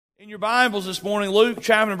In your Bibles this morning, Luke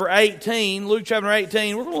chapter number 18, we're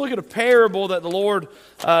going to look at a parable that the Lord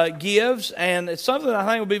gives, and it's something that I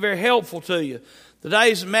think will be very helpful to you.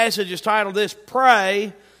 Today's message is titled this,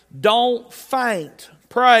 Pray, Don't Faint.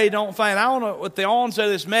 Pray, don't faint. With the onset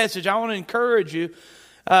of this message, I want to encourage you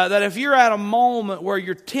that if you're at a moment where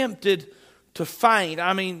you're tempted to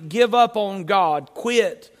faint, give up on God,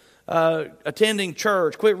 quit attending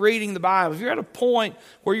church, quit reading the Bible. If you're at a point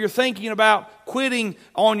where you're thinking about quitting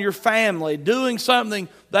on your family, doing something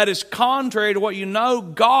that is contrary to what you know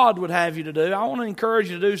God would have you to do, I want to encourage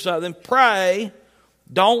you to do something. Pray,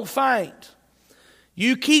 don't faint.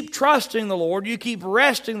 You keep trusting the Lord, you keep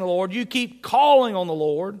resting the Lord, you keep calling on the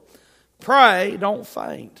Lord. Pray, don't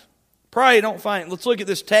faint. Pray, don't faint. Let's look at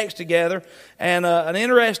this text together and an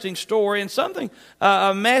interesting story and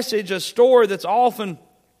a message, a story that's often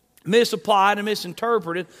misapplied and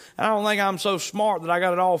misinterpreted. And I don't think I'm so smart that I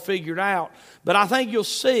got it all figured out. But I think you'll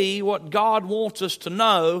see what God wants us to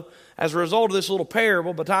know as a result of this little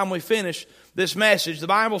parable by the time we finish this message. The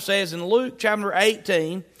Bible says in Luke chapter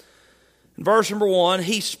 18, verse number 1,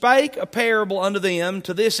 He spake a parable unto them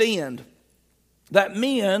to this end, that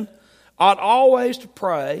men ought always to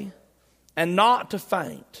pray and not to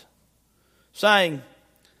faint, saying,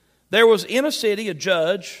 There was in a city a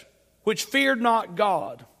judge which feared not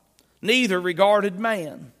God, neither regarded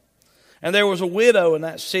man. And there was a widow in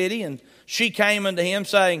that city, and she came unto him,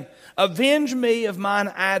 saying, Avenge me of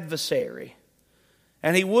mine adversary.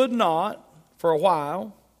 And he would not for a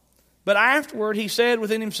while. But afterward he said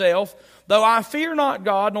within himself, Though I fear not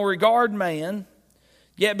God, nor regard man,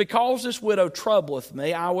 yet because this widow troubleth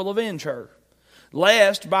me, I will avenge her,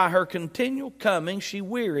 lest by her continual coming she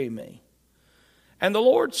weary me. And the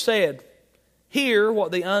Lord said, Hear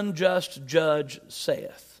what the unjust judge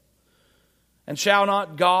saith. And shall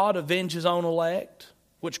not God avenge his own elect,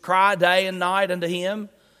 which cry day and night unto him,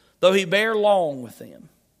 though he bear long with them?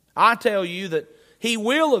 I tell you that he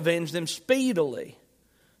will avenge them speedily.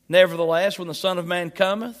 Nevertheless, when the Son of Man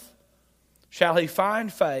cometh, shall he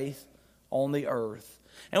find faith on the earth?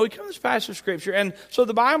 And we come to this passage of Scripture, and so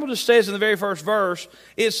the Bible just says in the very first verse,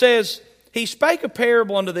 it says, He spake a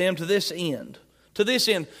parable unto them to this end. To this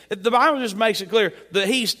end. The Bible just makes it clear that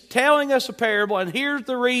He's telling us a parable, and here's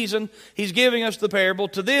the reason He's giving us the parable.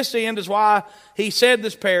 To this end is why He said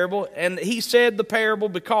this parable, and He said the parable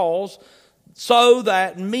because so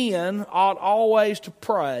that men ought always to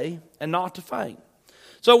pray and not to faint.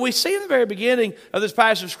 So we see in the very beginning of this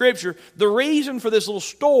passage of Scripture, the reason for this little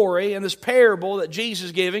story and this parable that Jesus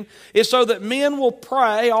is giving is so that men will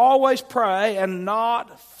pray, always pray, and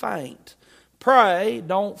not faint. Pray,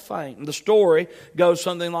 don't faint. And the story goes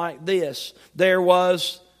something like this. There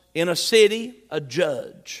was in a city a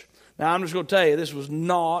judge. Now I'm just going to tell you, this was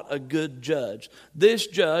not a good judge. This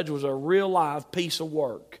judge was a real live piece of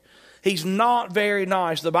work. He's not very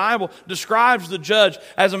nice. The Bible describes the judge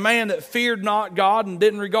as a man that feared not God and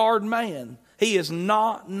didn't regard man. He is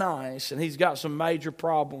not nice, and he's got some major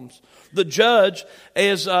problems. The judge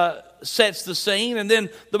sets the scene, and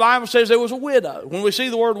then the Bible says there was a widow. When we see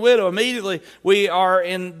the word widow, immediately we are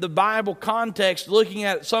in the Bible context looking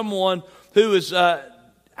at someone who is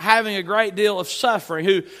having a great deal of suffering,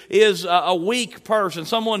 who is a weak person,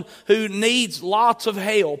 someone who needs lots of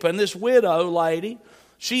help. And this widow lady,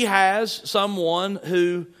 she has someone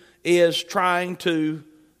who is trying to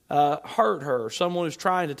hurt her, someone who's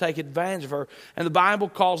trying to take advantage of her. And the Bible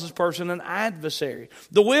calls this person an adversary.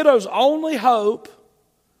 The widow's only hope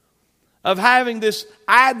of having this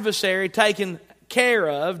adversary taken care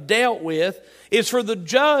of, dealt with, is for the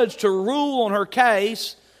judge to rule on her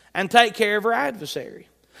case and take care of her adversary.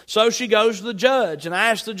 So she goes to the judge and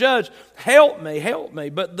asks the judge, help me, help me.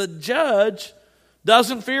 But the judge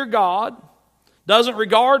doesn't fear God, doesn't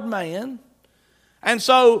regard man. And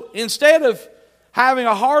so instead of having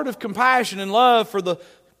a heart of compassion and love for the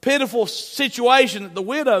pitiful situation that the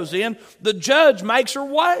widow's in, the judge makes her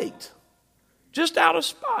wait, just out of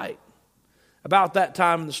spite. About that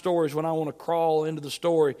time in the story is when I want to crawl into the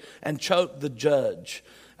story and choke the judge.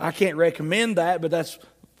 I can't recommend that, but that's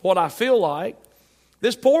what I feel like.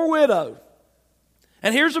 This poor widow.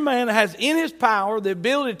 And here's a man that has in his power the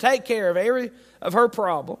ability to take care of every of her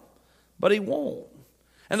problem, but he won't.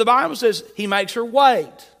 And the Bible says he makes her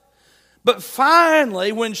wait. But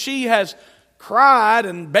finally, when she has cried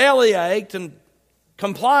and bellyached and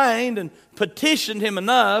complained and petitioned him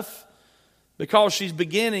enough, because she's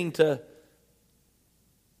beginning to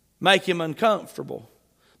make him uncomfortable,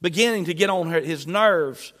 beginning to get on his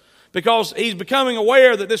nerves, because he's becoming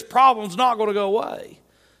aware that this problem's not going to go away.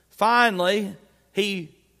 Finally,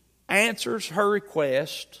 he answers her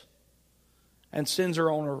request and sends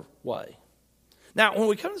her on her way. Now, when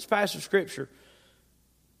we come to this passage of Scripture,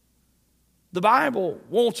 the Bible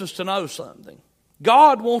wants us to know something.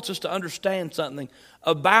 God wants us to understand something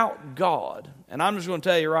about God. And I'm just going to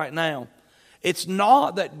tell you right now, it's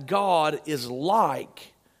not that God is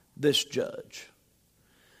like this judge.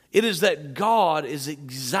 It is that God is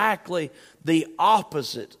exactly the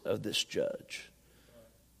opposite of this judge.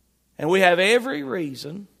 And we have every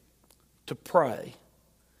reason to pray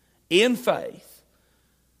in faith,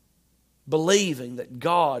 believing that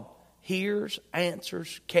God hears,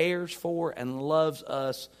 answers, cares for, and loves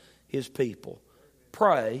us, His people.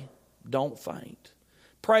 Pray, don't faint.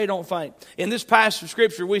 Pray, don't faint. In this passage of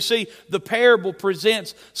Scripture, we see the parable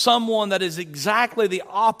presents someone that is exactly the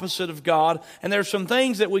opposite of God. And there's some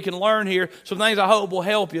things that we can learn here, some things I hope will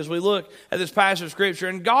help you as we look at this passage of Scripture.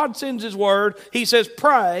 And God sends His word. He says,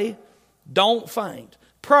 pray, don't faint.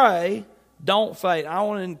 Pray, don't faint. I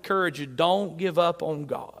want to encourage you, don't give up on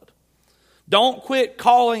God. Don't quit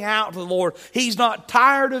calling out to the Lord. He's not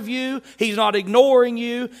tired of you. He's not ignoring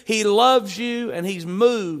you. He loves you, and He's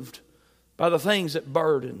moved by the things that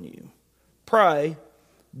burden you. Pray,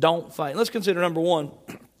 don't faint. Let's consider number one,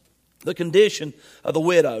 the condition of the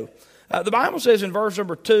widow. The Bible says in verse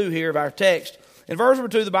number 2 here of our text, in verse number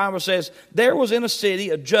 2 the Bible says, there was in a city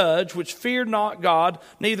a judge which feared not God,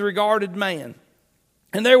 neither regarded man.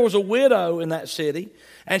 And there was a widow in that city,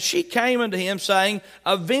 and she came unto him, saying,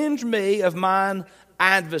 avenge me of mine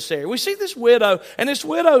adversary. We see this widow, and this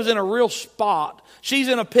widow's in a real spot. She's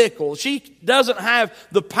in a pickle. She doesn't have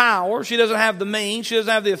the power. She doesn't have the means. She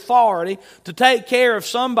doesn't have the authority to take care of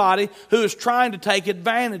somebody who is trying to take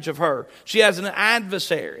advantage of her. She has an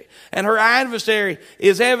adversary. And her adversary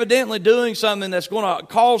is evidently doing something that's going to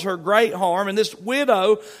cause her great harm. And this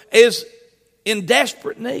widow is in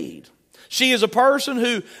desperate need. She is a person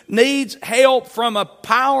who needs help from a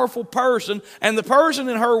powerful person, and the person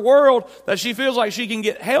in her world that she feels like she can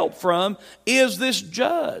get help from is this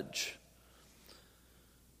judge.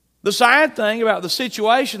 The sad thing about the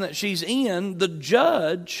situation that she's in, the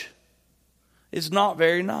judge is not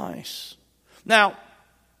very nice. Now,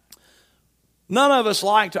 none of us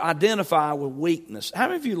like to identify with weakness. How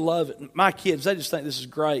many of you love it? My kids, they just think this is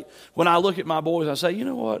great. When I look at my boys, I say, you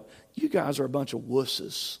know what? You guys are a bunch of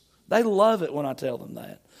wusses. They love it when I tell them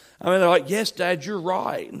that. I mean, they're like, yes, Dad, you're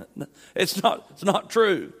right. It's not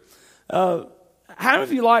true. How many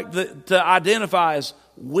of you like to identify as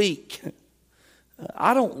weak?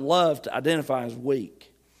 I don't love to identify as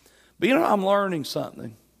weak. But you know, I'm learning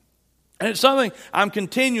something. And it's something I'm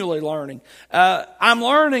continually learning. I'm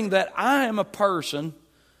learning that I am a person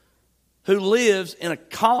who lives in a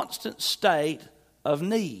constant state of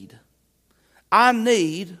need. I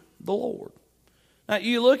need the Lord. Now,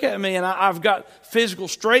 you look at me and I've got physical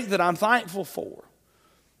strength that I'm thankful for.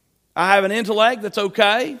 I have an intellect that's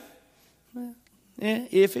okay. Yeah,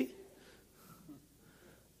 iffy.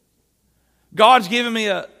 God's given me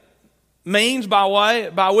a means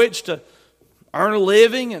by which to earn a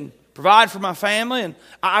living and provide for my family. And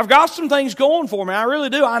I've got some things going for me. I really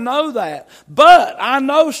do. I know that. But I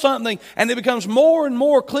know something, and it becomes more and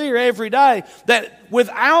more clear every day, that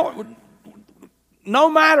no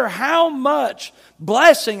matter how much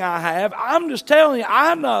blessing I have, I'm just telling you,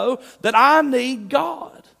 I know that I need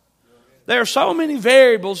God. There are so many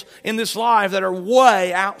variables in this life that are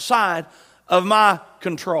way outside of my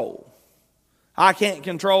control. I can't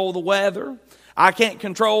control the weather. I can't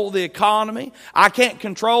control the economy. I can't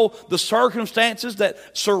control the circumstances that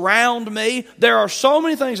surround me. There are so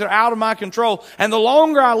many things that are out of my control. And the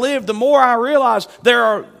longer I live, the more I realize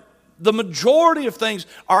the majority of things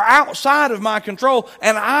are outside of my control,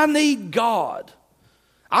 and I need God.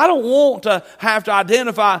 I don't want to have to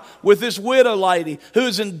identify with this widow lady who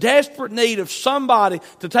is in desperate need of somebody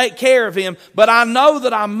to take care of him, but I know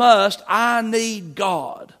that I must. I need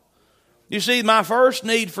God. You see, my first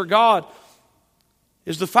need for God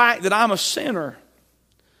is the fact that I'm a sinner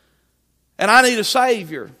and I need a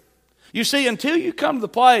Savior. You see, until you come to the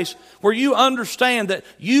place where you understand that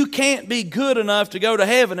you can't be good enough to go to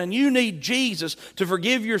heaven and you need Jesus to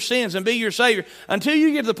forgive your sins and be your Savior, until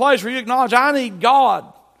you get to the place where you acknowledge, I need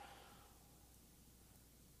God,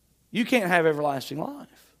 you can't have everlasting life.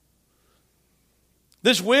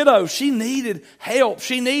 This widow, she needed help.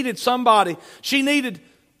 She needed somebody. She needed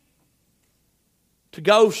to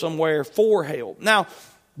go somewhere for help. Now,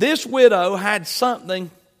 this widow had something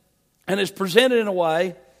and is presented in a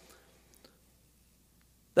way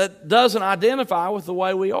that doesn't identify with the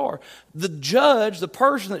way we are. The judge, the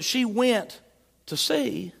person that she went to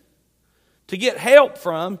see, to get help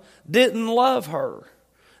from, didn't love her,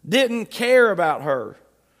 didn't care about her.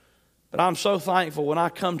 But I'm so thankful when I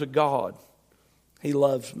come to God, He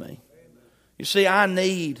loves me. You see, I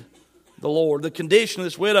need the Lord. The condition of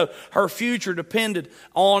this widow, her future depended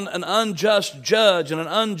on an unjust judge and an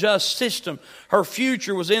unjust system. Her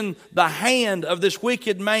future was in the hand of this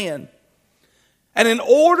wicked man. And in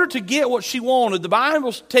order to get what she wanted, the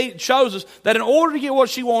Bible shows us that in order to get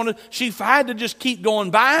what she wanted, she had to just keep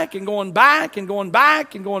going back and going back and going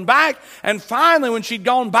back and going back. And finally, when she'd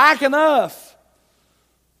gone back enough,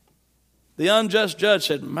 the unjust judge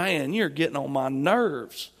said, "Man, you're getting on my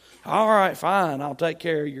nerves. All right, fine, I'll take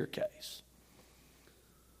care of your case."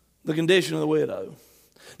 The condition of the widow.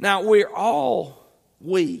 Now, we're all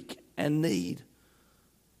weak and need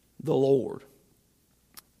the Lord.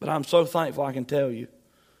 But I'm so thankful I can tell you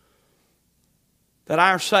that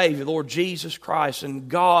our Savior, Lord Jesus Christ, and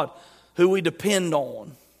God, who we depend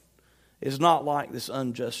on, is not like this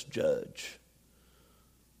unjust judge.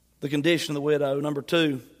 The condition of the widow. Number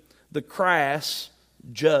two, the crass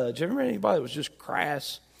judge. Have you ever met anybody that was just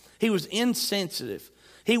crass? He was insensitive.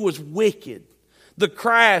 He was wicked. The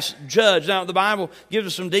crass judge. Now, the Bible gives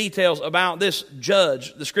us some details about this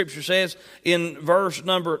judge. The Scripture says in verse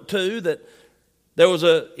number 2 that there was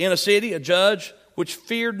in a city a judge which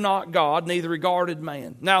feared not God, neither regarded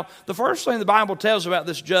man. Now, the first thing the Bible tells about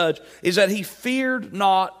this judge is that he feared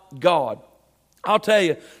not God. I'll tell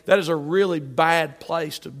you, that is a really bad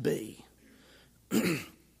place to be.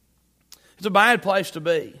 It's a bad place to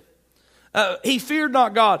be. He feared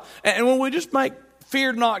not God. And when we just make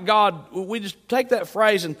feared not God, we just take that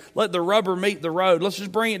phrase and let the rubber meet the road. Let's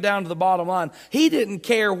just bring it down to the bottom line. He didn't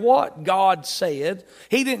care what God said.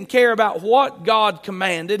 He didn't care about what God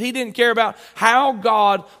commanded. He didn't care about how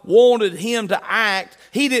God wanted him to act.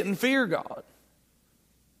 He didn't fear God.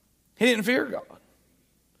 He didn't fear God.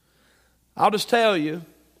 I'll just tell you,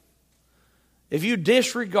 if you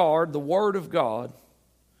disregard the Word of God,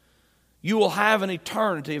 you will have an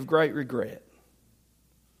eternity of great regret.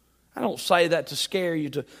 I don't say that to scare you,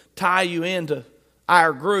 to tie you into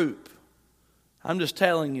our group. I'm just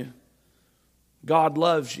telling you, God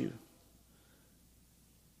loves you.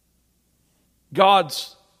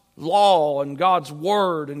 God's law and God's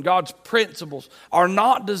word and God's principles are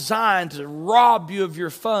not designed to rob you of your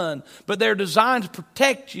fun, but they're designed to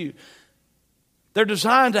protect you. They're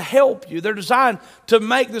designed to help you. They're designed to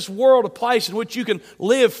make this world a place in which you can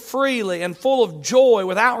live freely and full of joy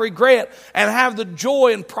without regret and have the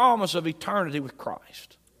joy and promise of eternity with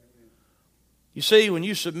Christ. You see, when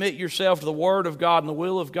you submit yourself to the Word of God and the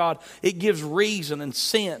will of God, it gives reason and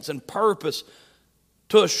sense and purpose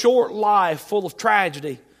to a short life full of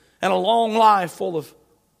tragedy and a long life full of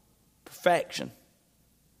perfection.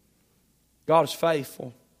 God is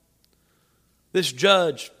faithful. This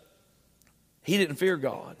judge, he didn't fear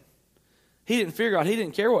God. He didn't fear God. He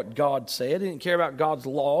didn't care what God said. He didn't care about God's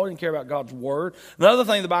law. He didn't care about God's word. Another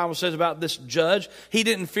thing the Bible says about this judge, he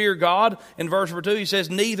didn't fear God. In verse number 2, he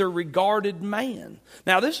says, neither regarded man.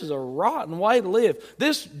 Now, this is a rotten way to live.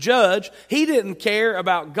 This judge, he didn't care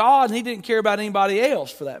about God, and he didn't care about anybody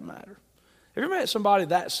else for that matter. Have you ever met somebody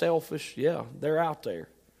that selfish? Yeah, they're out there.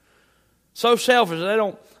 So selfish, they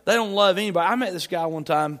don't love anybody. I met this guy one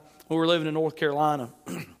time when we were living in North Carolina.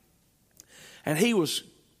 And he was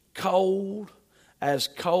cold as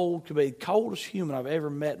cold could be. Coldest human I've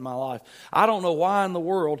ever met in my life. I don't know why in the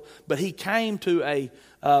world, but he came to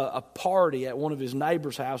a party at one of his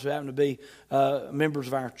neighbor's house who happened to be members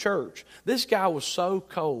of our church. This guy was so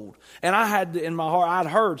cold. And I had in my heart, I'd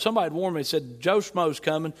heard, somebody had warned me, said, Joe Schmo's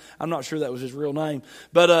coming. I'm not sure that was his real name.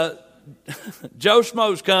 But Joe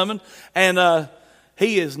Schmo's coming, and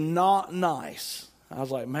he is not nice. I was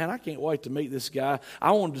like, man, I can't wait to meet this guy.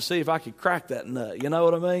 I wanted to see if I could crack that nut. You know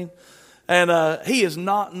what I mean? And he is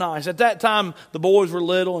not nice. At that time, the boys were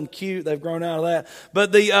little and cute. They've grown out of that.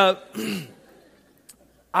 But I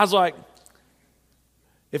was like,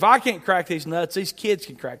 if I can't crack these nuts, these kids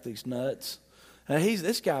can crack these nuts. And he's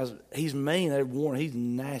mean. They warned him, he's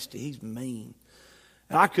nasty. He's mean.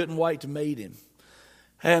 And I couldn't wait to meet him.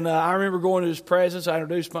 And I remember going to his presence. I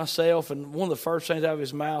introduced myself, and one of the first things out of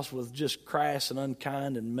his mouth was just crass and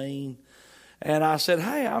unkind and mean. And I said,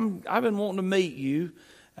 hey, I've been wanting to meet you.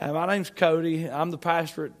 My name's Cody. I'm the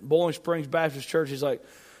pastor at Boiling Springs Baptist Church. He's like,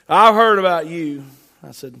 I've heard about you.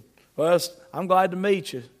 I said, well, I'm glad to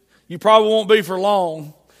meet you. You probably won't be for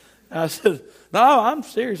long. I said, no, I'm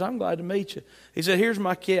serious. I'm glad to meet you. He said, here's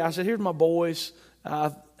my kid. I said, here's my boys.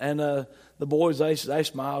 And the boys, they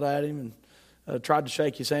smiled at him and tried to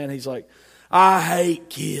shake his hand. He's like, I hate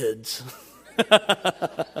kids.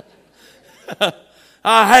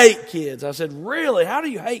 I hate kids. I said, really? How do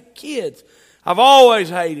you hate kids? I've always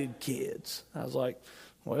hated kids. I was like,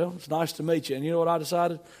 well, it's nice to meet you. And you know what I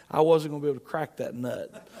decided? I wasn't going to be able to crack that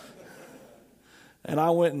nut. And I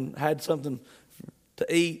went and had something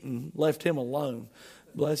to eat and left him alone.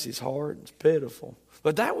 Bless his heart. It's pitiful.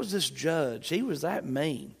 But that was this judge. He was that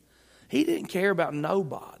mean. He didn't care about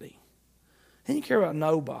nobody. He didn't care about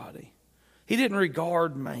nobody. He didn't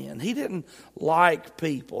regard man. He didn't like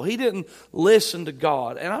people. He didn't listen to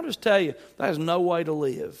God. And I'll just tell you, that is no way to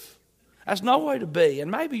live. That's no way to be.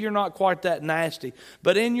 And maybe you're not quite that nasty,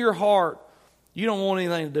 but in your heart, you don't want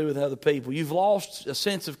anything to do with other people. You've lost a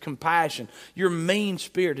sense of compassion. You're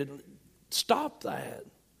mean-spirited. Stop that.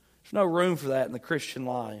 There's no room for that in the Christian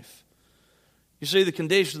life. You see, the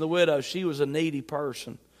condition of the widow, she was a needy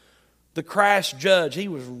person. The crass judge, he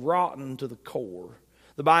was rotten to the core.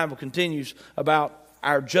 The Bible continues about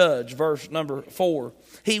our judge, verse number 4.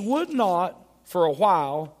 He would not, for a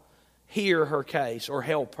while, hear her case or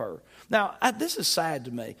help her. Now, this is sad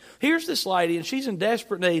to me. Here's this lady, and she's in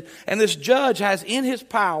desperate need, and this judge has in his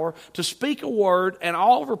power to speak a word, and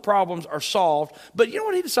all of her problems are solved. But you know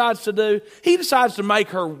what he decides to do? He decides to make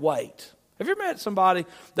her wait. Have you ever met somebody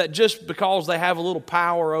that just because they have a little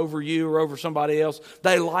power over you or over somebody else,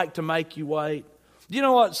 they like to make you wait? You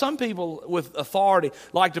know what? Some people with authority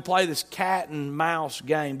like to play this cat and mouse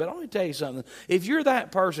game. But let me tell you something. If you're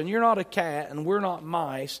that person, you're not a cat and we're not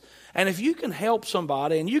mice. And if you can help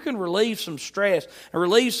somebody and you can relieve some stress and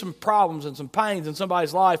relieve some problems and some pains in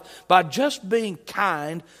somebody's life by just being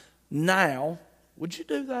kind now, would you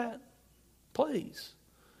do that? Please.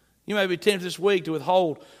 You may be tempted this week to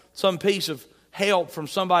withhold some piece of help from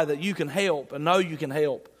somebody that you can help and know you can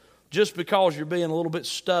help. Just because you're being a little bit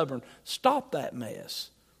stubborn. Stop that mess.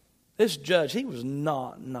 This judge, he was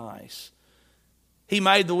not nice. He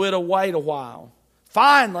made the widow wait a while.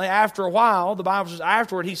 Finally, after a while, the Bible says,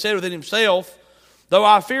 afterward he said within himself, though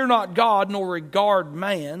I fear not God nor regard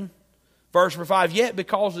man, verse number 5, yet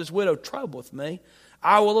because this widow troubleth me,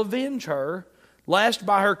 I will avenge her, lest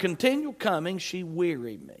by her continual coming she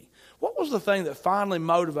weary me. What was the thing that finally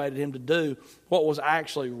motivated him to do what was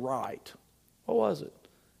actually right? What was it?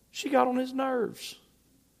 She got on his nerves.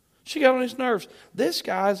 She got on his nerves. This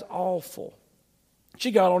guy's awful.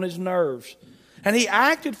 She got on his nerves. And he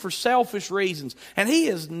acted for selfish reasons. And he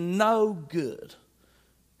is no good.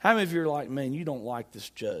 How many of you are like me and you don't like this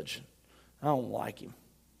judge? I don't like him.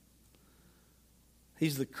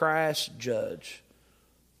 He's the crass judge.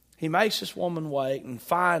 He makes this woman wait. And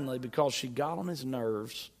finally, because she got on his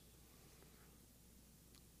nerves,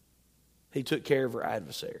 he took care of her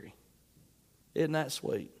adversary. Isn't that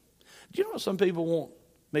sweet? Do you know what some people want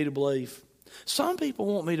me to believe? Some people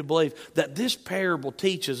want me to believe that this parable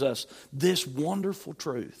teaches us this wonderful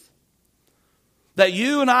truth. That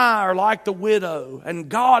you and I are like the widow and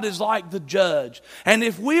God is like the judge. And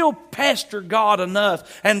if we'll pester God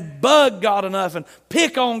enough and bug God enough and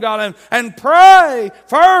pick on God enough and pray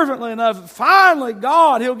fervently enough, finally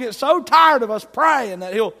God, He'll get so tired of us praying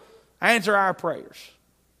that He'll answer our prayers.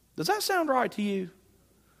 Does that sound right to you?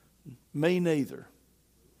 Me neither.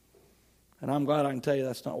 And I'm glad I can tell you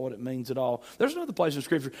that's not what it means at all. There's another place in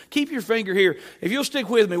Scripture. Keep your finger here. If you'll stick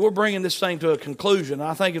with me, we're bringing this thing to a conclusion.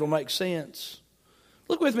 I think it'll make sense.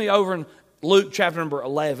 Look with me over in Luke chapter number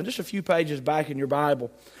 11, just a few pages back in your Bible.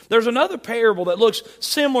 There's another parable that looks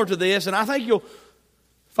similar to this, and I think you'll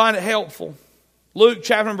find it helpful. Luke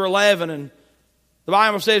chapter number 11, and the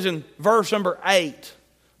Bible says in verse number 8.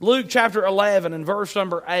 Luke chapter 11 and verse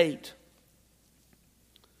number 8.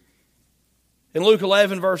 In Luke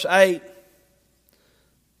 11 verse 8,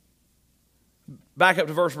 back up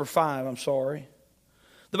to verse number 5, I'm sorry.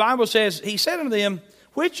 The Bible says, He said unto them,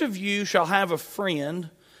 which of you shall have a friend,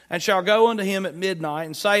 and shall go unto him at midnight,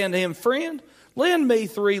 and say unto him, Friend, lend me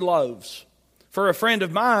 3 loaves. For a friend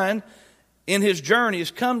of mine in his journey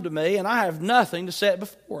is come to me, and I have nothing to set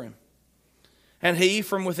before him. And he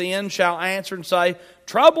from within shall answer and say,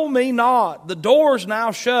 Trouble me not, the door is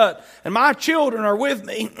now shut, and my children are with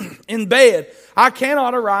me in bed. I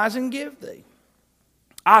cannot arise and give thee.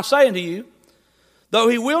 I say unto you, though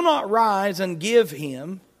he will not rise and give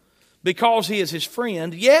him, because he is his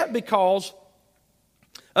friend, yet because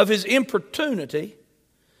of his importunity,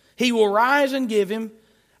 he will rise and give him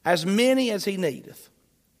as many as he needeth.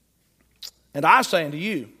 And I say unto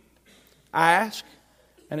you, Ask,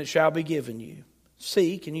 and it shall be given you.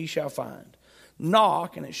 Seek, and ye shall find.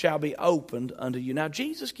 Knock, and it shall be opened unto you. Now,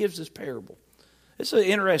 Jesus gives this parable. It's an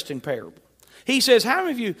interesting parable. He says, how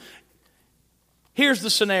many of you, here's the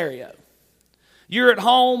scenario. You're at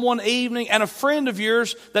home one evening, and a friend of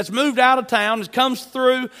yours that's moved out of town comes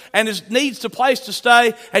through and needs a place to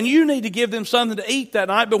stay, and you need to give them something to eat that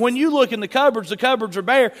night. But when you look in the cupboards are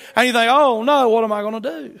bare, and you think, oh no, what am I going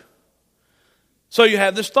to do? So you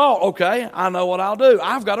have this thought, okay, I know what I'll do.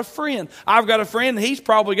 I've got a friend. And he's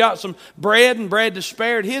probably got some bread and bread to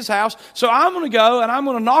spare at his house. So I'm going to go and I'm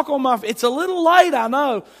going to knock on it's a little late, I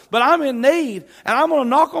know, but I'm in need. And I'm going to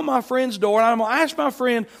knock on my friend's door and I'm going to ask my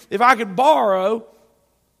friend if I could borrow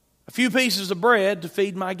a few pieces of bread to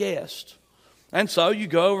feed my guest. And so you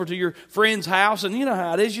go over to your friend's house, and you know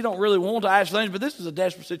how it is. You don't really want to ask things, but this is a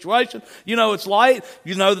desperate situation. You know it's late.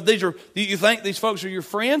 You know that you think these folks are your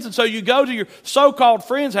friends. And so you go to your so-called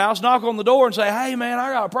friend's house, knock on the door, and say, hey, man,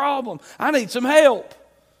 I got a problem. I need some help.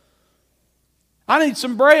 I need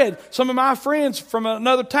some bread. Some of my friends from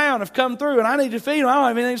another town have come through, and I need to feed them. I don't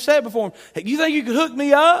have anything to say before them. Hey, you think you could hook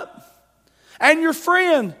me up? And your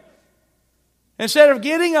friend, instead of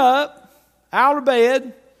getting up out of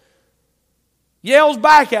bed, yells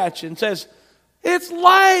back at you and says, it's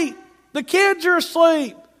late. The kids are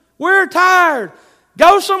asleep. We're tired.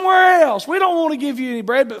 Go somewhere else. We don't want to give you any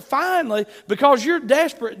bread. But finally, because you're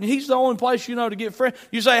desperate and he's the only place you know to get friends,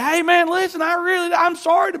 you say, hey man, listen, I'm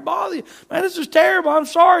sorry to bother you. Man, this is terrible. I'm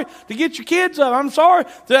sorry to get your kids up. I'm sorry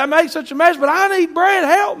that I make such a mess, but I need bread.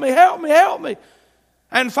 Help me, help me, help me.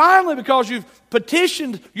 And finally, because you've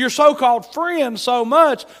petitioned your so-called friend so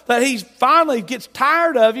much that he finally gets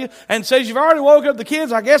tired of you and says, you've already woke up the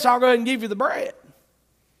kids, I guess I'll go ahead and give you the bread.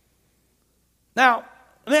 Now,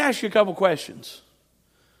 let me ask you a couple questions.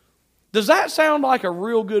 Does that sound like a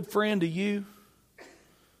real good friend to you?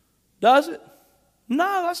 Does it?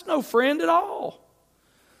 No, that's no friend at all.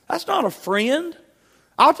 That's not a friend.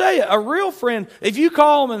 I'll tell you, a real friend, if you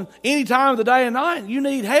call them any time of the day and night and you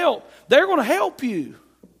need help, they're going to help you.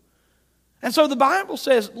 And so the Bible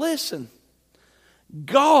says, listen,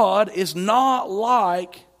 God is not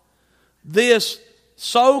like this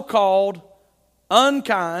so-called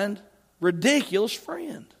unkind, ridiculous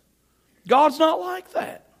friend. God's not like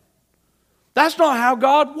that. That's not how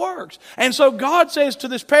God works. And so God says to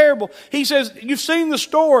this parable, He says, you've seen the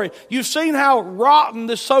story. You've seen how rotten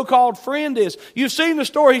this so-called friend is. You've seen the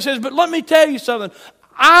story. He says, but let me tell you something.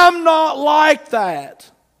 I'm not like that.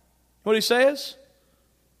 What He says?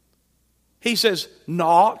 He says,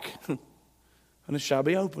 knock, and it shall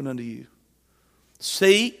be opened unto you.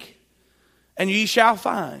 Seek, and ye shall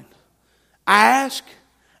find. Ask,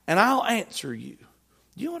 and I'll answer you.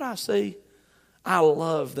 You know what I see? I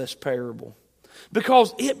love this parable.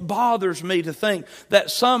 Because it bothers me to think that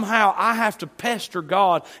somehow I have to pester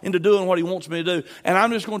God into doing what He wants me to do. And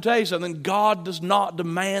I'm just going to tell you something. God does not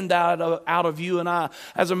demand that out of you and I.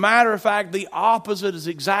 As a matter of fact, the opposite is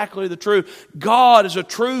exactly the truth. God is a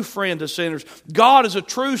true friend to sinners. God is a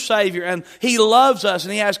true Savior. And He loves us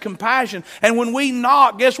and He has compassion. And when we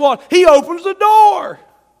knock, guess what? He opens the door.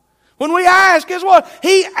 When we ask, guess what?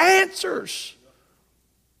 He answers.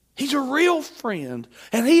 He's a real friend,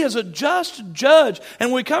 and He is a just judge.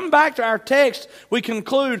 And when we come back to our text, we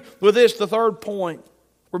conclude with this, the third point.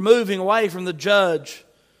 We're moving away from the judge.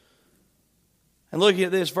 And looking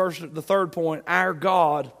at this verse, the third point, our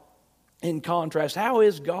God in contrast. How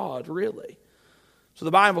is God really? So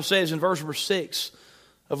the Bible says in verse number 6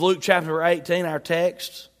 of Luke chapter 18, our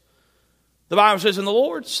text, the Bible says, and the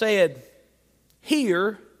Lord said,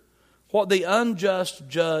 hear what the unjust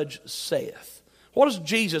judge saith. What does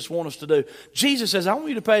Jesus want us to do? Jesus says, I want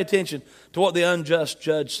you to pay attention to what the unjust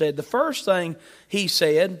judge said. The first thing He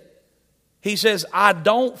said, He says, I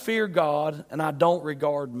don't fear God and I don't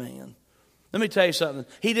regard man. Let me tell you something.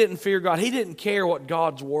 He didn't fear God. He didn't care what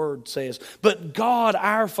God's Word says. But God,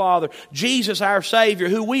 our Father, Jesus, our Savior,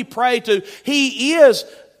 who we pray to, He is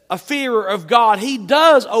a fearer of God. He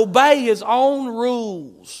does obey His own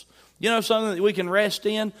rules. You know something that we can rest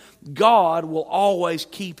in? God will always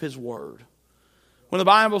keep His Word. When the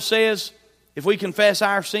Bible says, if we confess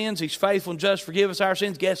our sins, He's faithful and just to forgive us our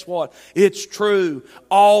sins, guess what? It's true.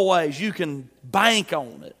 Always. You can bank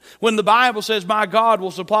on it. When the Bible says, my God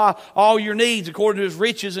will supply all your needs according to His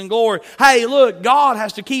riches and glory. Hey, look, God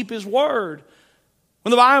has to keep His word.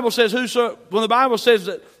 When the Bible says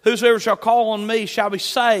that whosoever shall call on me shall be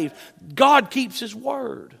saved, God keeps His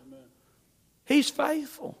word. He's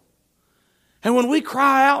faithful. And when we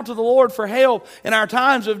cry out to the Lord for help in our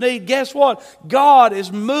times of need, guess what? God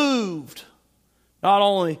is moved. Not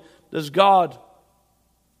only does God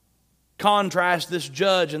contrast this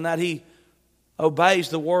judge in that He obeys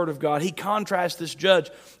the Word of God, He contrasts this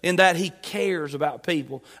judge in that He cares about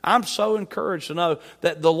people. I'm so encouraged to know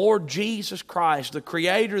that the Lord Jesus Christ, the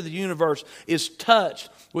Creator of the universe, is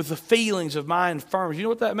touched with the feelings of my infirmities. You know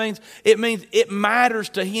what that means? It means it matters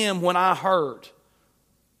to Him when I hurt.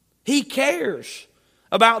 He cares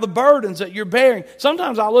about the burdens that you're bearing.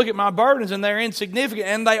 Sometimes I look at my burdens and they're insignificant,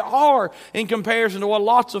 and they are in comparison to what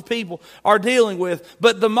lots of people are dealing with.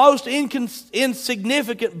 But the most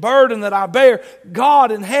insignificant burden that I bear,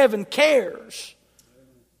 God in heaven cares.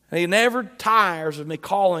 And He never tires of me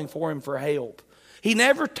calling for Him for help. He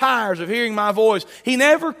never tires of hearing my voice. He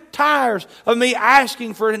never tires of me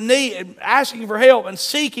asking for help and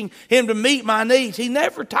seeking Him to meet my needs. He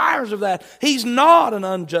never tires of that. He's not an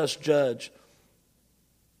unjust judge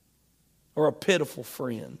or a pitiful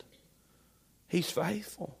friend. He's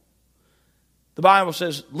faithful. The Bible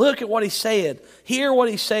says, look at what He said. Hear what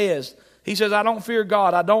He says. He says, I don't fear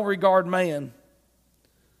God. I don't regard man.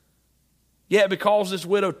 Yet because this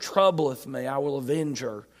widow troubleth me, I will avenge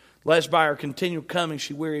her, lest by her continual coming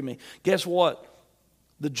she weary me. Guess what?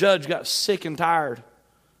 The judge got sick and tired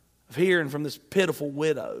of hearing from this pitiful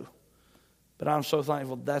widow. But I'm so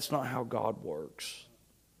thankful that's not how God works.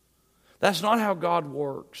 That's not how God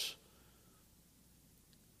works.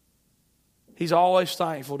 He's always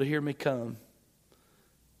thankful to hear me come,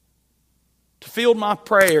 to field my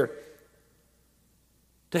prayer,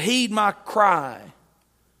 to heed my cry.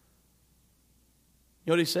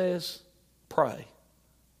 You know what He says? Pray.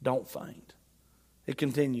 Don't faint. It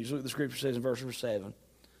continues. Look what the Scripture says in verse number 7.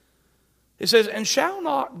 It says, and shall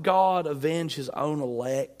not God avenge His own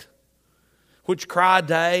elect, which cry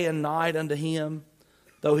day and night unto Him,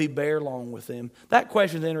 though He bear long with them? That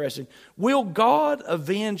question is interesting. Will God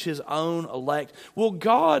avenge His own elect? Will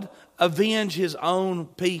God avenge His own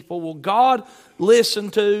people? Will God listen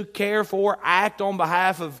to, care for, act on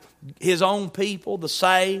behalf of His own people, the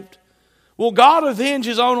saved? Will God avenge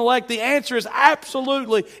His own elect? The answer is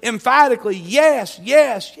absolutely, emphatically, yes,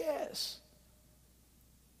 yes, yes.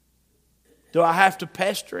 Do I have to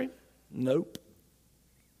pester Him? Nope.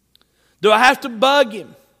 Do I have to bug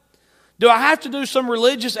Him? Do I have to do some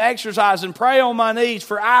religious exercise and pray on my knees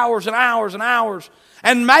for hours and hours and hours?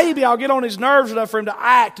 And maybe I'll get on His nerves enough for Him to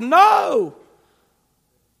act. No!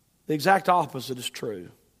 The exact opposite is true.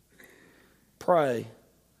 Pray.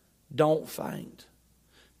 Don't faint.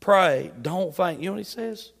 Pray. Don't faint. You know what He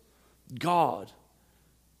says? God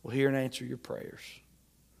will hear and answer your prayers.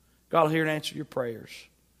 God will hear and answer your prayers.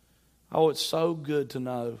 Oh, it's so good to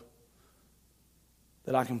know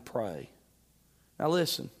that I can pray. Now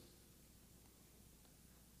listen.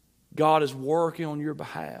 God is working on your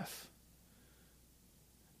behalf.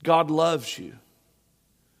 God loves you.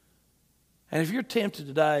 And if you're tempted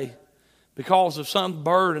today because of some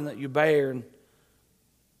burden that you bear, and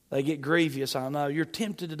they get grievous, I know, you're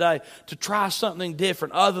tempted today to try something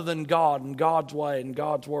different other than God and God's way and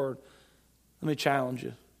God's word. Let me challenge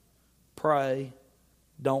you. Pray.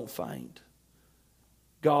 Don't faint.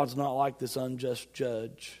 God's not like this unjust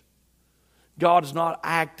judge. God's not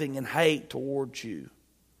acting in hate towards you.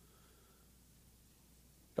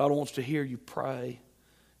 God wants to hear you pray.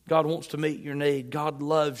 God wants to meet your need. God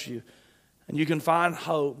loves you. And you can find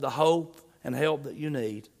hope, the hope and help that you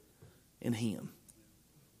need in Him.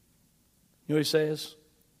 You know what He says?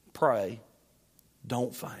 Pray.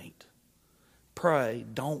 Don't faint. Pray.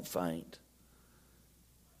 Don't faint.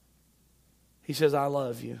 He says, I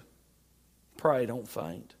love you. Pray. Don't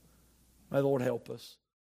faint. May the Lord help us.